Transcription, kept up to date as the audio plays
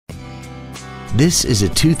This is a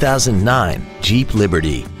 2009 Jeep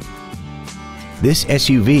Liberty. This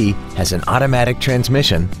SUV has an automatic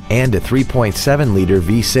transmission and a 3.7-liter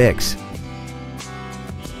V6.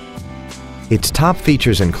 Its top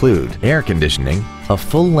features include air conditioning, a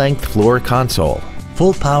full-length floor console,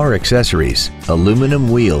 full power accessories, aluminum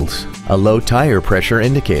wheels, a low tire pressure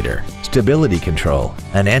indicator, stability control,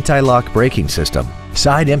 an anti-lock braking system,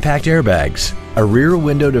 side impact airbags, a rear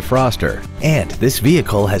window defroster, and this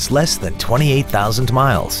vehicle has less than 28,000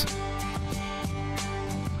 miles.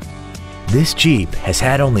 This Jeep has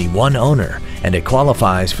had only one owner and it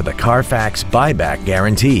qualifies for the Carfax buyback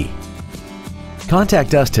guarantee.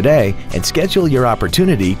 Contact us today and schedule your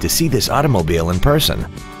opportunity to see this automobile in person.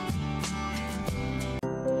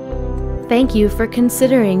 Thank you for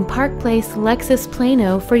considering Park Place Lexus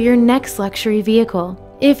Plano for your next luxury vehicle.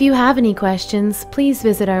 If you have any questions, please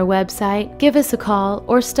visit our website, give us a call,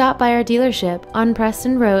 or stop by our dealership on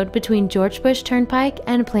Preston Road between George Bush Turnpike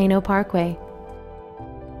and Plano Parkway.